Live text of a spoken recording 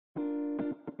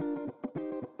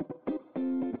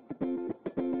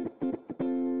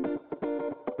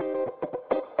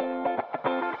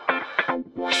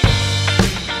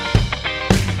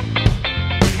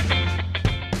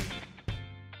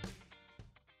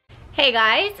Hey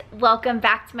guys, welcome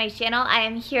back to my channel. I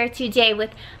am here today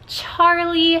with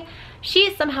Charlie. She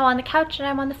is somehow on the couch and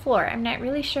I'm on the floor. I'm not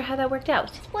really sure how that worked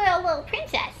out. Spoiled little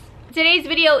princess. Today's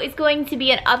video is going to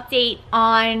be an update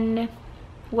on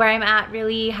where I'm at,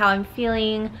 really, how I'm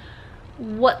feeling,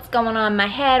 what's going on in my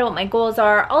head, what my goals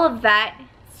are, all of that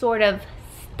sort of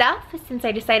stuff since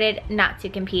I decided not to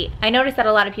compete. I noticed that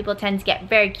a lot of people tend to get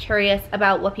very curious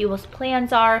about what people's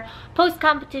plans are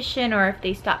post-competition or if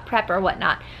they stop prep or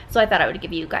whatnot. So I thought I would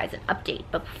give you guys an update.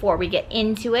 But before we get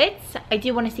into it, I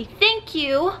do want to say thank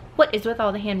you. What is with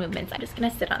all the hand movements? I'm just gonna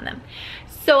sit on them.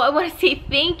 So I want to say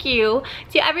thank you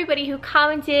to everybody who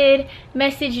commented,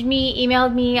 messaged me,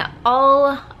 emailed me.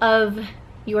 All of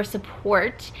your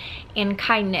support and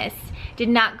kindness did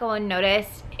not go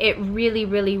unnoticed. It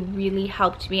really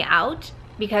helped me out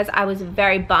because I was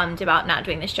very bummed about not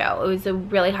doing the show. It was a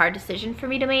really hard decision for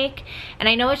me to make, and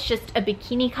I know it's just a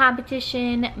bikini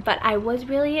competition, but I was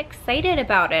really excited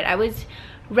about it. I was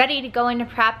ready to go into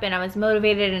prep and I was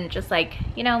motivated and just like,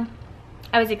 you know,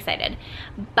 I was excited.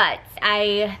 But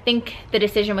I think the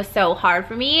decision was so hard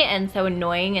for me and so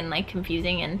annoying and like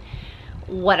confusing and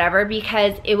whatever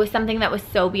because it was something that was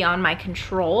so beyond my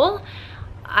control.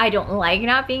 I don't like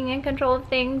not being in control of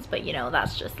things, but you know,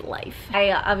 that's just life.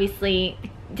 I obviously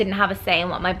didn't have a say in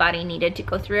what my body needed to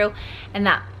go through, and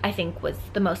that I think was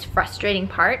the most frustrating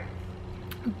part.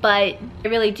 But I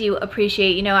really do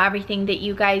appreciate, you know, everything that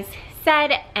you guys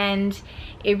said, and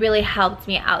it really helped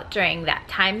me out during that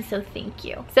time, so thank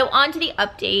you. So on to the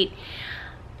update.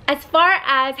 As far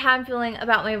as how I'm feeling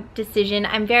about my decision,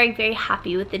 I'm very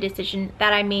happy with the decision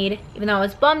that I made, even though I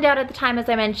was bummed out at the time, as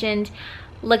I mentioned.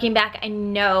 Looking back, I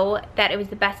know that it was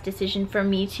the best decision for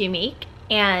me to make,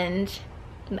 and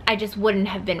I just wouldn't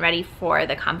have been ready for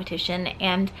the competition.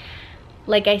 And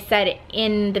like I said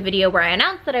in the video where I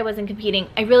announced that I wasn't competing,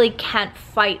 I really can't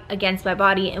fight against my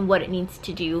body and what it needs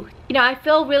to do. You know, I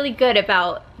feel really good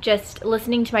about just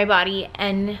listening to my body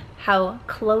and how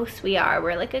close we are.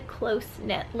 We're like a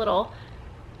close-knit little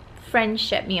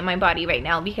friendship, me and my body right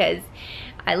now, because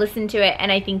I listen to it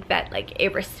and I think that like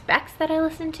it respects that I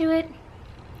listen to it.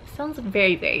 Sounds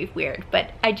very weird,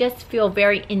 but I just feel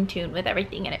very in tune with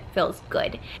everything and it feels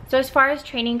good. So as far as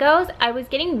training goes, I was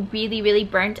getting really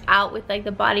burnt out with like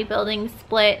the bodybuilding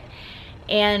split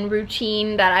and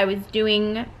routine that I was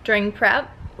doing during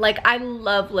prep. Like, I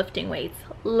love lifting weights,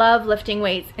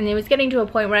 and it was getting to a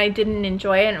point where I didn't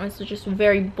enjoy it and it was just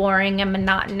very boring and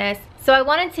monotonous. So I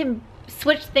wanted to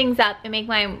switch things up and make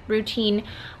my routine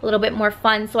a little bit more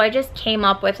fun. So I just came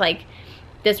up with like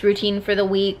this routine for the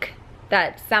week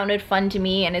that sounded fun to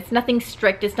me, and it's nothing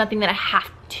strict. It's nothing that I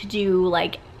have to do,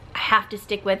 like I have to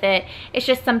stick with it. It's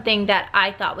just something that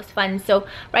I thought was fun. So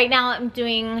right now I'm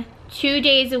doing 2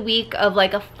 days a week of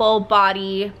like a full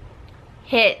body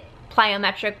HIIT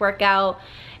plyometric workout.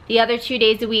 The other 2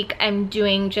 days a week I'm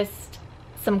doing just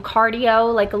some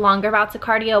cardio, like longer bouts of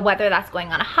cardio, whether that's going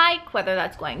on a hike, whether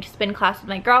that's going to spin class with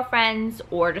my girlfriends,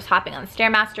 or just hopping on the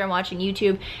Stairmaster and watching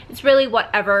YouTube. It's really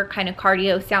whatever kind of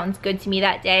cardio sounds good to me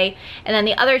that day. And then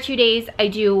the other 2 days I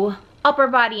do upper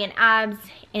body and abs,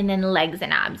 and then legs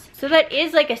and abs. So that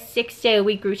is like a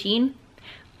 6-day-a-week routine,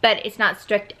 but it's not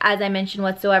strict, as I mentioned,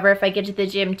 whatsoever. If I get to the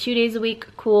gym 2 days a week,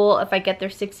 cool. If I get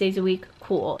there 6 days a week,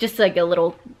 cool. Just like a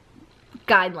little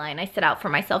guideline I set out for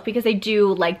myself because I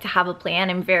do like to have a plan.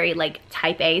 I'm very like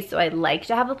type A, so I like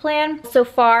to have a plan. So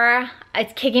far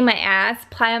it's kicking my ass.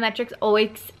 Plyometrics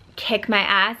always kick my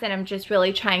ass, and I'm just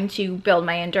really trying to build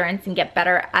my endurance and get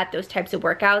better at those types of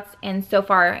workouts, and so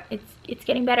far it's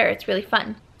getting better. It's really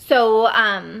fun. So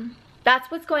that's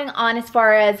what's going on as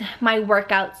far as my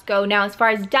workouts go. Now as far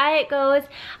as diet goes,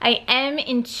 I am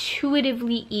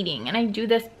intuitively eating, and I do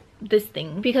this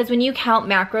thing because when you count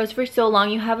macros for so long,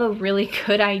 you have a really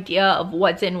good idea of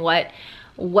what's in what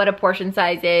a portion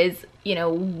size is, you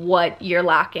know, what you're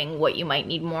lacking, what you might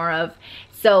need more of.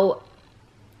 So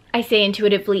I say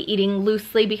intuitively eating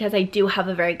loosely because I do have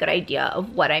a very good idea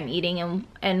of what I'm eating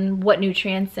and what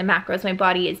nutrients and macros my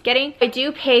body is getting. I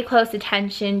do pay close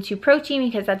attention to protein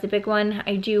because that's a big one.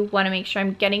 I do want to make sure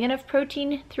I'm getting enough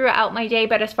protein throughout my day,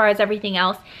 but as far as everything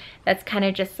else, that's kind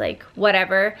of just like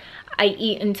whatever. I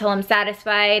eat until I'm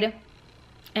satisfied,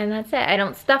 and that's it. I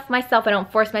don't stuff myself. I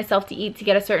don't force myself to eat to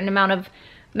get a certain amount of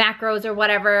macros or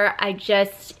whatever. I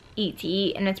just eat to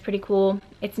eat, and it's pretty cool.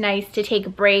 It's nice to take a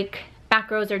break.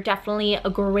 Macros are definitely a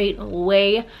great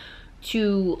way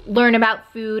to learn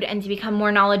about food and to become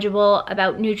more knowledgeable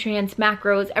about nutrients,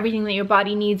 macros, everything that your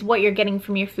body needs, what you're getting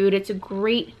from your food. It's a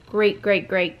great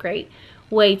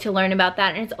way to learn about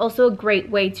that, and it's also a great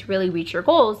way to really reach your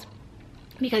goals.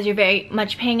 because you're very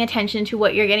much paying attention to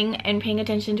what you're getting and paying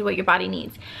attention to what your body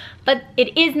needs. But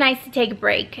it is nice to take a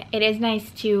break. It is nice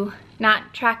to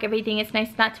not track everything. It's nice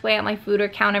not to weigh out my food or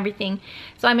count everything.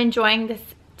 So I'm enjoying this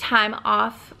time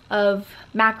off of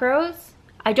macros.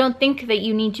 I don't think that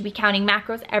you need to be counting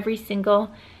macros every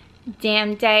single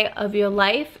damn day of your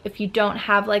life if you don't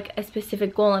have like a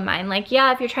specific goal in mind. Like,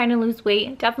 yeah, if you're trying to lose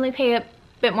weight, definitely pay a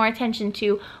bit more attention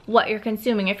to what you're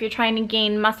consuming. If you're trying to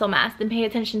gain muscle mass, then pay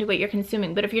attention to what you're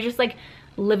consuming. But if you're just like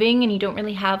living and you don't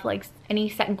really have like any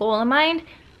set goal in mind,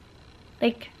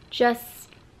 like just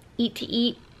eat to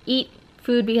eat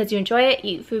food because you enjoy it,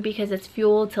 eat food because it's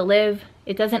fuel to live.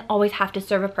 It doesn't always have to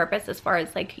serve a purpose as far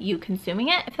as like you consuming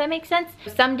it, if that makes sense.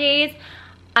 Some days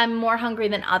I'm more hungry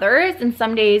than others, and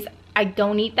some days I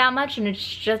don't eat that much, and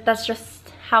that's just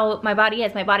how my body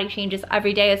is. My body changes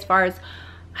every day as far as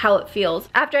how it feels.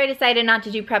 After I decided not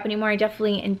to do prep anymore, I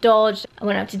definitely indulged. I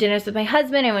went out to dinners with my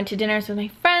husband. I went to dinners with my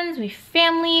friends, my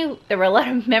family. There were a lot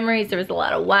of memories. There was a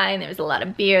lot of wine. There was a lot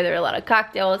of beer. There were a lot of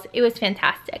cocktails. It was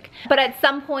fantastic. But at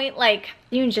some point, like,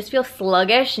 you just feel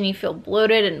sluggish and you feel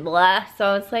bloated and blah.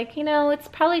 So it's like, you know, it's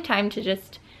probably time to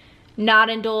just not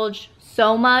indulge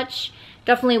so much.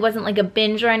 Definitely wasn't like a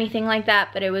binge or anything like that,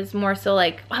 but it was more so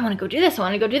like, oh, I want to go do this, I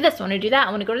want to go do this, I want to do that,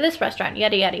 I want to go to this restaurant,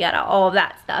 yada yada yada, all of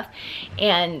that stuff.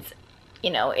 And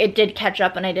you know, it did catch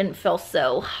up and I didn't feel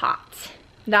so hot.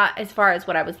 Not as far as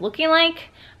what I was looking like,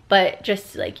 but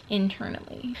just like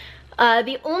internally.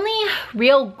 The only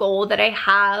real goal that I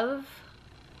have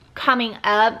coming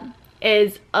up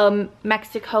is a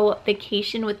Mexico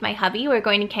vacation with my hubby. We're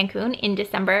going to Cancun in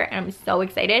December and I'm so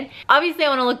excited. Obviously I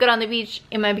want to look good on the beach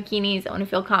in my bikinis. I want to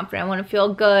feel confident. I want to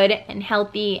feel good and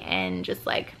healthy and just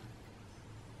like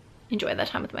enjoy that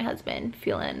time with my husband,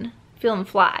 feeling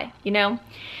fly, you know?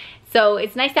 So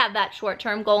it's nice to have that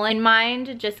short-term goal in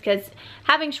mind, just because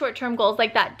having short-term goals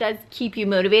like that does keep you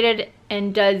motivated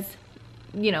and does,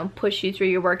 you know, push you through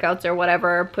your workouts or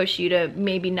whatever, push you to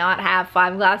maybe not have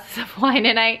 5 glasses of wine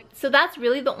a night. So that's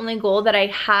really the only goal that I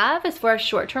have as far as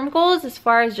short-term goals. As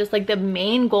far as just like the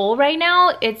main goal right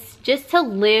now, it's just to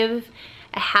live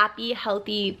a happy,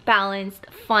 healthy, balanced,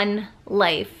 fun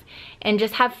life and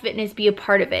just have fitness be a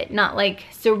part of it. Not like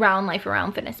surround life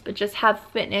around fitness, but just have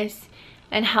fitness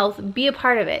and health be a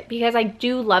part of it, because I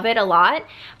do love it a lot,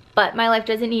 but my life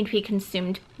doesn't need to be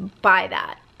consumed by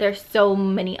that. There's so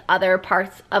many other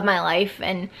parts of my life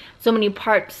and so many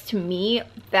parts to me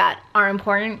that are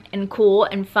important and cool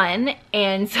and fun.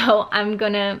 And so I'm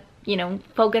gonna, you know,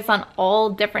 focus on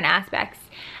all different aspects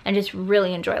and just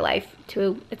really enjoy life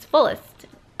to its fullest.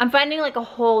 I'm finding like a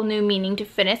whole new meaning to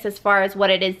fitness as far as what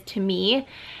it is to me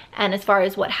and as far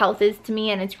as what health is to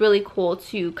me. And it's really cool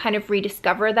to kind of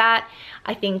rediscover that.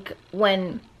 I think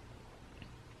when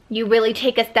you really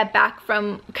take a step back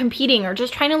from competing or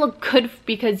just trying to look good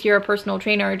because you're a personal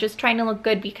trainer, or just trying to look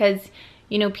good because,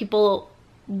 you know, people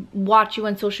watch you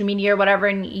on social media or whatever,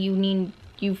 and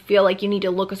you feel like you need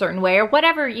to look a certain way or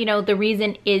whatever, you know, the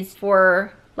reason is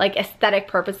for like aesthetic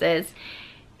purposes.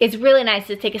 It's really nice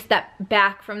to take a step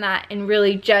back from that and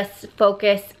really just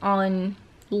focus on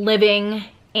living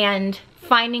and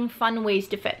finding fun ways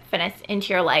to fit fitness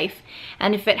into your life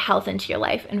and to fit health into your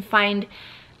life, and find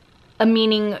a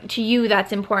meaning to you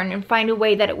that's important, and find a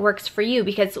way that it works for you,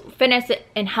 because fitness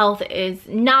and health is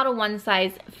not a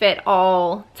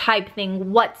one-size-fit-all type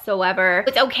thing whatsoever.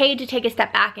 It's okay to take a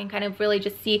step back and kind of really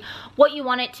just see what you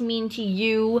want it to mean to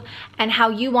you and how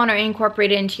you want to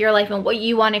incorporate it into your life and what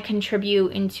you want to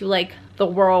contribute into like the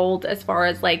world as far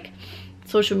as like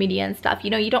social media and stuff. You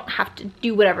know, you don't have to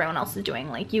do what everyone else is doing.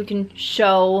 Like, you can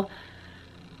show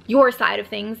your side of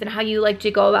things and how you like to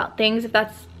go about things. If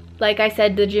that's, like I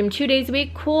said, the gym 2 days a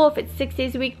week, cool. If it's 6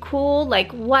 days a week, cool.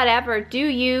 Like, whatever, do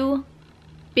you,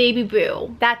 baby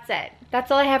boo. That's it.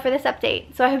 That's all I have for this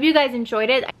update. So I hope you guys enjoyed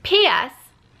it. P.S.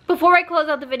 Before I close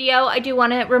out the video, I do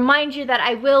want to remind you that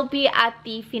I will be at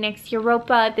the Phoenix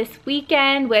Europa this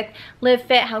weekend with Live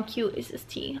Fit. How cute is this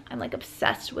tee? I'm like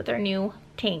obsessed with their new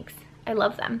tanks. I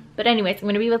love them. But anyways, I'm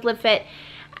going to be with Live Fit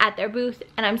at their booth,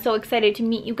 and I'm so excited to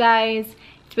meet you guys.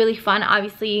 It's really fun,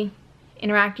 obviously,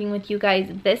 interacting with you guys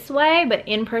this way, but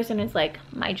in person is like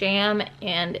my jam,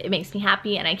 and it makes me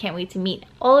happy, and I can't wait to meet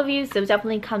all of you. So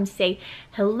definitely come say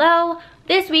hello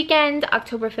this weekend,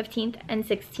 October 15th and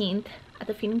 16th at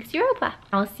the Phoenix Europa.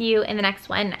 I'll see you in the next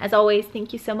one. As always,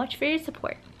 thank you so much for your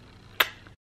support.